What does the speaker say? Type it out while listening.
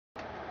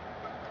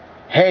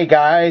Hey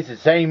guys,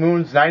 it's Eddie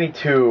Moons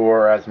 92,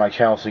 or as my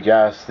channel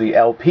suggests, the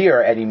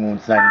LPer Eddie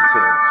Moons 92.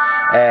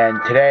 And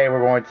today we're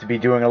going to be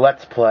doing a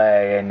Let's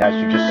Play, and as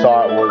you just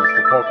saw, it was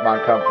the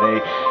Pokemon Company.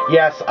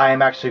 Yes, I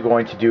am actually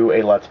going to do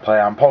a Let's Play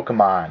on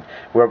Pokemon.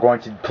 We're going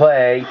to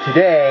play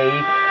today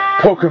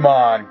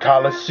Pokemon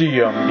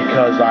Colosseum,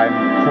 because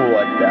I'm cool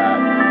like that,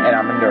 and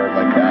I'm a nerd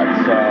like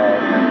that, so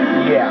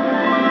yeah.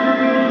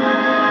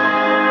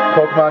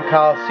 Pokemon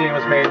Colosseum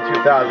was made in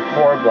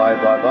 2004, blah,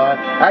 blah, blah.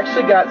 I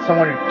actually got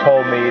someone who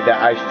told me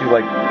that I should do,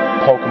 like,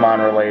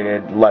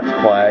 Pokemon-related Let's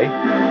Play.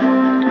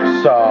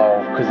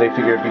 So, because they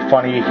figured it'd be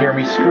funny to hear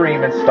me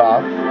scream and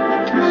stuff.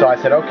 So I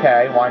said,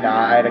 okay, why not?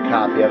 I had a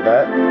copy of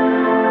it.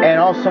 And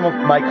also some of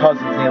my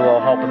cousins need a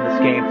little help in this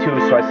game, too.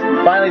 So I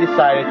finally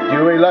decided to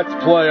do a Let's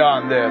Play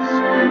on this.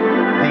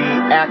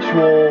 The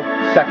actual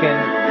second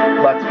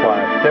Let's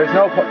Play. There's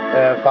no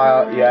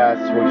file, yes.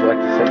 Would you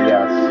like to say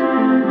yes?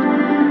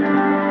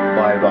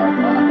 Blah, blah,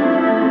 blah.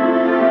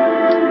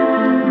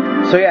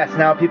 So yes,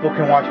 now people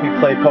can watch me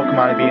play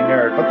Pokemon and be a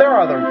nerd, but there are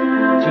other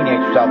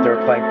teenagers out there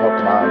playing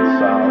Pokemon,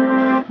 so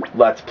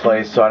Let's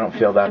Play, so I don't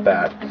feel that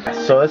bad.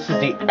 So this is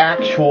the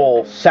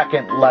actual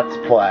second Let's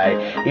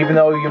Play, even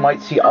though you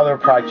might see other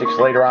projects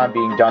later on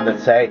being done that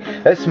say,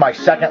 this is my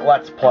second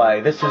Let's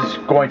Play, this is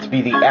going to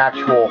be the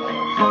actual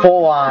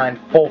full-on,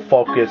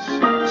 full-focus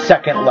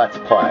second Let's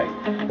Play.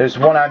 There's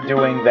one I'm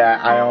doing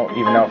that I don't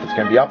even know if it's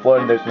going to be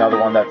uploaded. There's another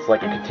one that's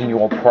like a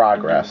continual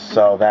progress,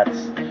 so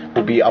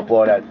will be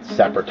uploaded at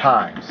separate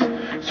times.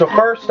 So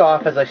first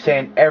off, as I say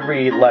in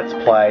every Let's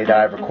Play that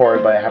I've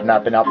recorded but have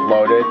not been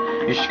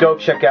uploaded, you should go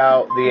check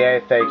out the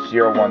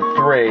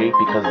AFH013,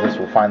 because this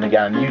will finally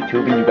get on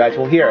YouTube and you guys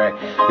will hear it.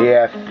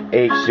 The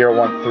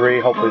AFH013,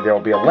 hopefully there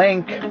will be a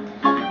link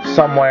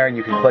somewhere and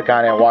you can click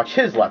on it and watch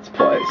his Let's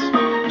Plays.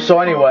 So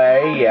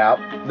anyway, yeah,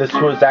 this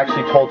was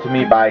actually told to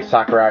me by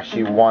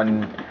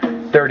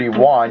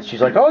Sakurashi131.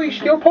 She's like, oh, you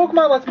should do a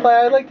Pokemon Let's Play.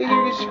 I'd like to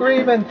hear you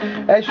scream and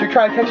as you're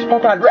trying to catch a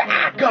Pokemon.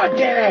 Rah! God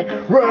damn it!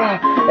 Rah!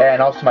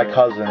 And also my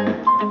cousin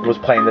was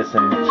playing this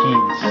and he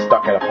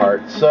stuck it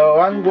apart. So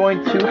I'm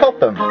going to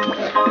help him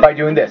by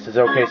doing this. Is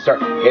it okay to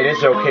start? It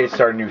is okay to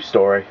start a new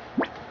story.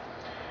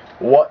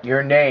 What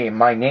your name?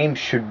 My name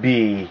should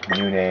be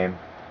new name.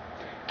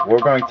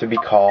 We're going to be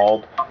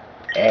called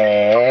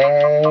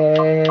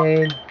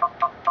Eddie.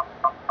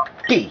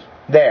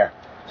 There.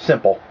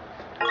 Simple.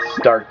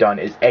 Start done.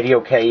 Is Eddie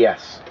okay?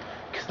 Yes.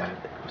 Because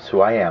that's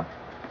who I am.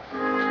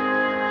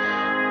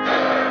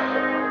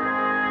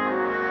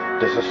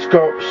 There's a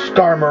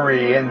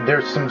Skarmory and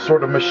there's some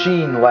sort of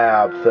machine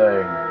lab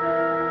thing.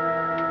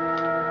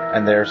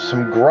 And there's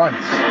some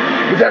grunts.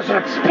 There's an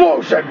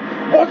explosion!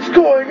 What's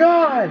going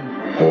on?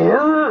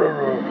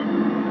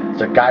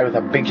 There's a guy with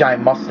a big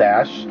giant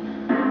mustache.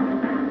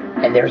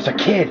 And there's a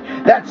kid.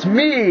 That's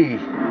me!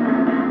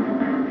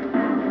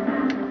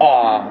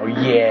 Oh,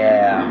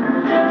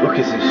 yeah. Look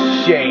at his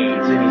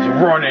shades, and he's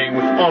running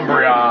with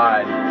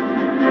Umbreon.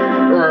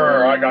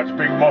 I got this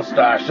big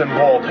mustache and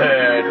bald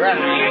head.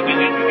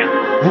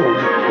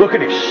 Look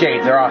at his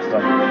shades, they're awesome.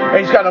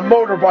 And he's got a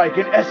motorbike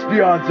and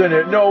Espeon's in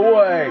it. No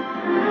way.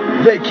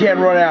 They can't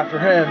run after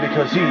him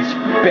because he's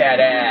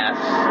badass.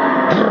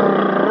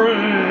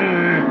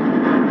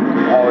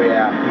 Oh,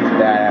 yeah, he's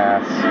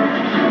badass.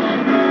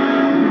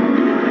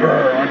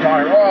 I'm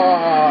tired.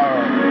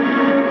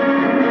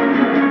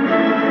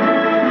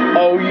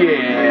 Oh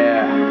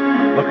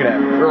yeah! Look at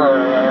him.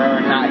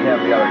 Not him,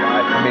 the other guy.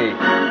 Me.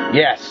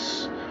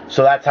 Yes!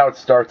 So that's how it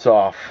starts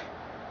off.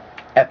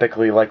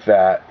 Epically like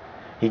that.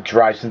 He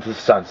drives into the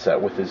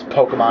sunset with his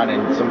Pokemon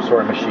and some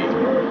sort of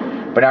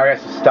machine. But now he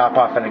has to stop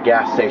off at a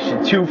gas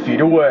station 2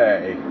 feet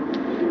away.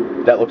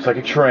 That looks like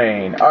a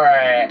train.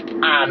 Alright,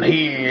 I'm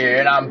here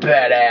and I'm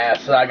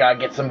badass and I gotta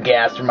get some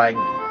gas for my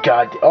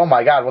god. Oh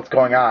my god, what's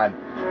going on?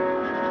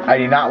 I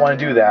do not want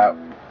to do that.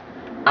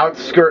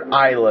 Outskirt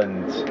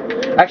Island.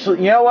 Actually,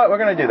 you know what? We're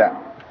going to do that.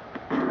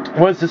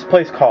 What is this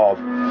place called?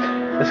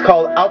 It's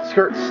called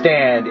Outskirt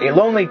Stand, a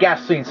lonely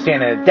gasoline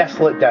stand in a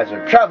desolate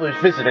desert. Travelers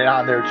visited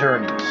on their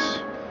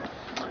journeys.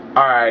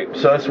 Alright,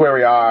 so that's where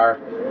we are.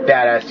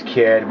 Badass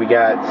kid. We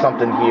got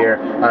something here.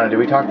 I don't know, did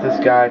we talk to this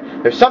guy?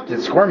 There's something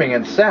squirming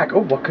in the sack.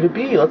 Oh, what could it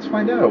be? Let's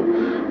find out.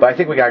 But I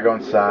think we gotta go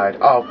inside.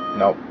 Oh,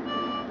 no.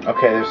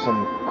 Okay, there's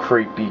some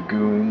creepy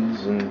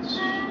goons and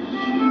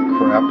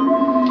crap.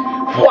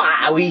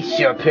 Wow, we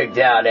sure picked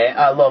out it.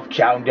 I love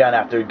chowing down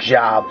after a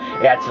job.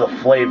 Adds the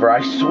flavor,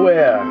 I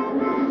swear.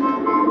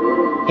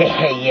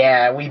 Hey,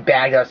 yeah, we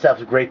bagged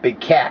ourselves a great big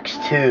cacks,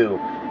 too.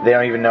 They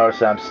don't even notice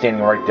that I'm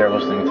standing right there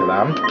listening to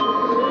them.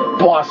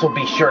 Boss will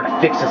be sure to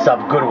fix us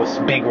up good with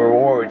some big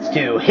rewards,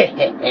 too.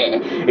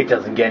 It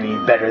doesn't get any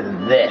better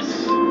than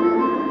this.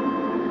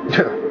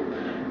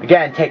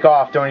 Again, take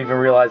off. Don't even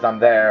realize I'm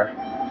there.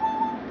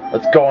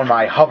 Let's go in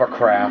my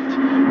hovercraft.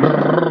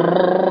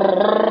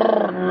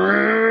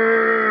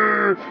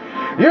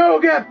 You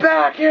get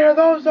back here!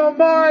 Those are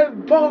my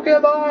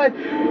Pokemon!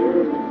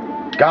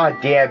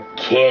 Goddamn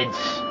kids.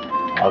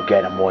 I'll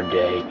get him one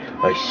day,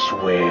 I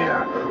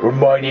swear. Or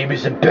my name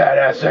isn't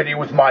Badass Eddie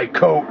with my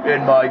coat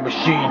and my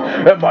machine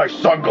and my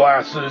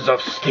sunglasses of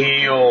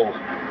steel.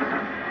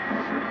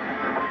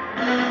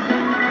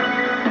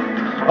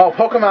 Oh,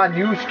 Pokemon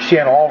News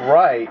Channel,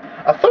 alright.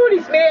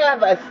 Authorities may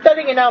have a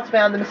stunning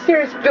announcement on the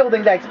mysterious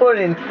building that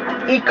exploded in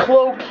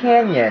Eclo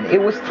Canyon.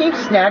 It was Team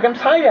Snag'em's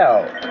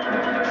hideout.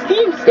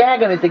 Team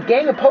Snag'em is a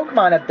gang of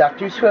Pokemon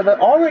abductors who have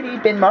already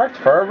been marked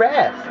for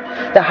arrest.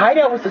 The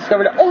hideout was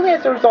discovered only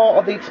as a result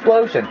of the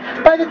explosion.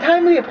 By the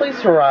time the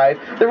police arrived,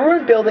 the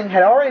ruined building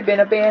had already been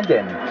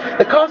abandoned.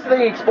 The cause of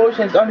the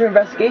explosion is under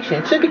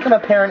investigation. It should become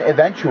apparent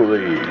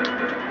eventually.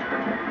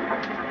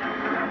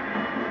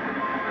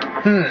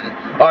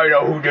 I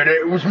know who did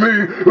it. It was me.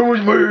 It was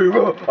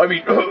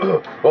me.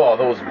 Oh,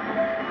 those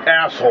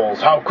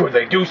assholes. How could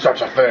they do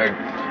such a thing?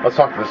 Let's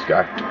talk to this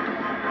guy.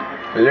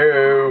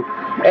 Hello.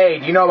 Hey,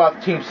 do you know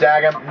about Team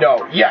Snag'em?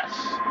 No. Yes.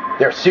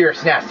 They're a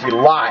serious, nasty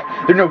lie.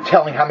 There's no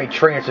telling how many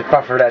trainers have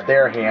suffered at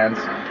their hands.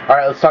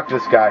 Alright, let's talk to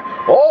this guy.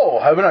 Oh,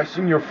 haven't I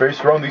seen your face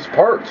around these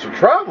parts? A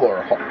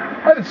traveler, huh?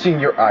 I haven't seen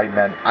your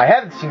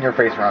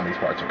face around these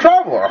parts. A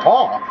traveler,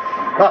 huh?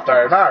 Not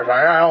that it matters.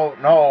 I don't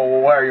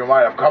know where you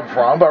might have come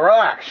from, but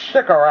relax.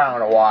 Stick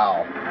around a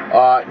while.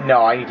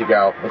 No, I need to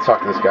go. Let's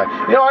talk to this guy.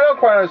 You know, I don't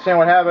quite understand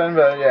what happened,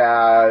 but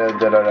yeah,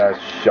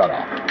 shut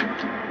up.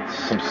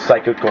 Some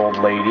psychic old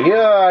lady.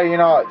 You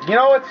know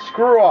what?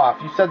 Screw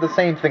off. You said the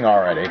same thing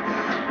already.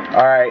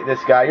 Alright, this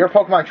guy. You're a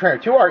Pokemon trainer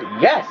too, are you?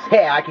 Yes!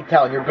 Hey, I can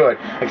tell, and you're good.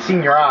 I've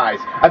seen your eyes.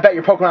 I bet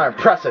your Pokemon are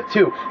impressive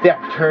too. If the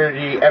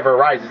opportunity ever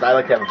arises, I'd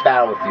like to have a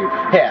battle with you.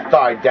 Hey, I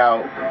thought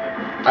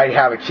I'd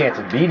have a chance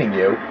of beating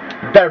you.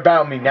 You better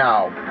battle me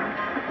now.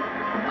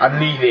 I'm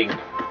leaving.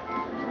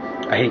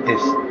 I hate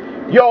this.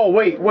 Yo,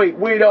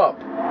 wait up.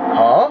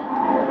 Huh?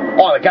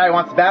 Oh, the guy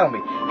wants to battle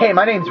me. Hey,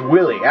 my name's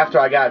Willie. After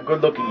I got a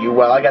good look at you,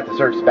 well, I got the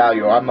search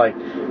value.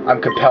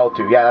 I'm compelled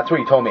to. Yeah, that's what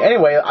you told me.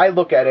 Anyway, I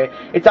look at it.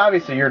 It's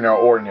obviously you're no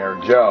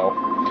ordinary Joe.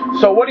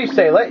 So what do you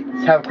say? Let's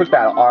have a quick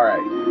battle.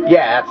 Alright.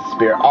 Yeah, that's the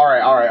spirit.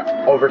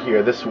 Alright. Over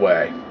here, this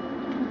way.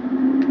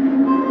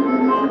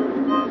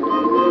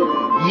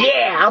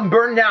 Yeah, I'm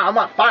burning out. I'm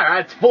on fire.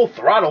 It's full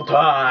throttle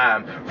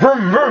time.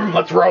 Vroom, vroom,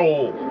 let's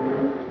roll.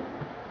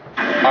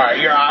 Alright,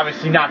 you're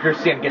obviously not going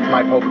to stand against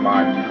my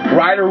Pokemon.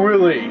 Ryder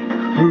Willie.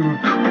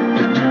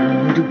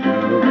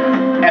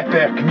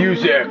 Epic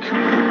music.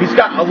 He's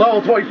got a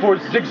level 24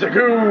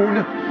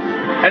 Zigzagoon.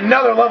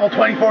 Another level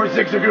 24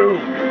 Zigzagoon.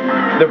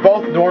 They're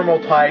both normal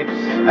types,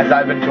 as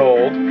I've been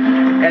told.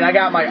 And I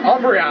got my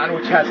Umbreon,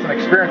 which has some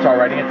experience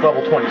already. It's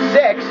level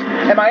 26.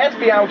 And my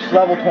Espeon, which is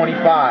level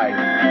 25.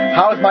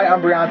 How is my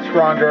Umbreon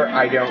stronger?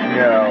 I don't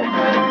know.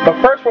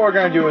 But first what we're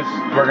going to do is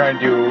we're going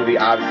to do the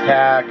Obs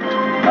attack.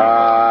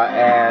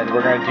 And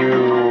we're going to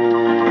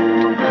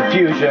do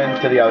Confusion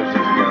to the other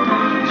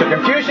Zigzagoon. So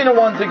Confusion to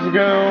one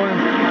Zigzagoon.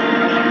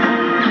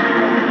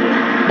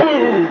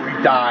 Boom!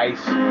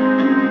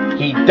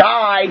 He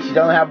dies. He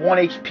doesn't have 1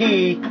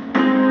 HP.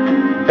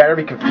 Better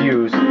be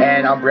confused.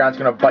 And Umbreon's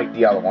going to bite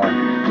the other one.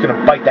 He's going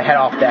to bite the head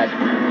off that.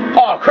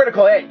 Oh,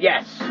 critical hit.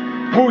 Yes.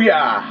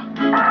 Booyah.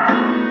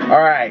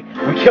 Alright.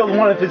 We killed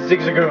one of his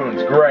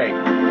Zigzagoons. Great.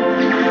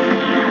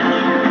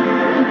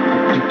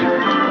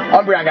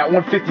 Umbreon got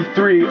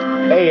 153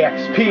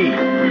 AXP.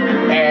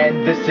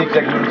 And this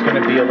Zigzagoon's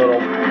going to be a little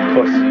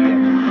pussy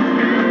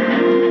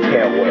and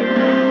tail whip.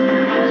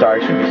 Sorry,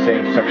 I shouldn't be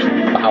saying such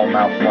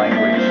foul-mouthed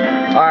language.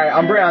 Alright,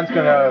 Umbreon's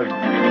gonna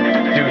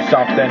do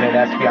something, and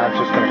Espeon's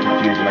just gonna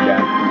confuse him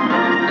again.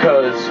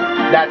 Because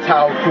that's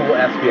how cool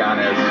Espeon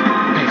is.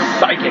 He's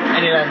psychic,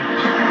 and then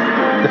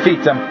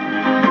defeats him.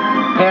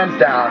 Hands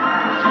down.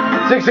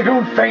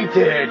 Zigzagoon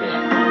fainted.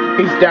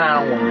 He's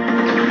down.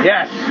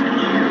 Yes.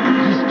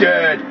 He's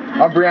dead.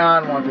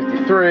 Umbreon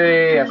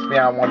 153,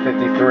 Espeon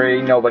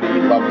 153. Nobody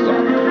loves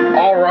him.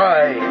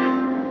 Alright.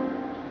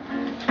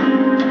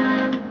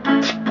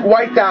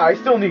 Wiped out. I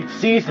still need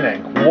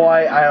seasoning.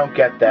 Why? I don't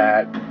get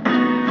that.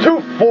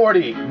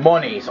 240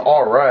 monies.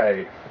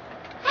 Alright.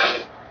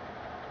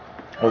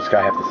 What's this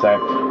guy have to say?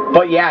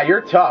 But yeah,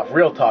 you're tough.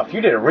 Real tough.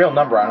 You did a real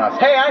number on us.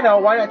 Hey, I know.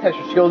 Why not test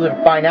your skills in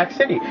Finax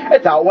City?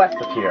 It's out west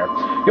of here.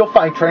 You'll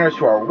find trainers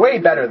who are way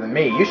better than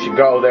me. You should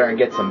go there and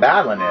get some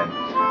battling in.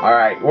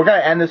 Alright, we're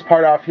going to end this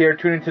part off here.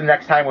 Tune in to the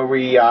next time where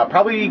we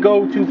probably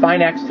go to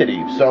Finax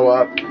City.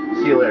 So,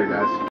 see you later, guys.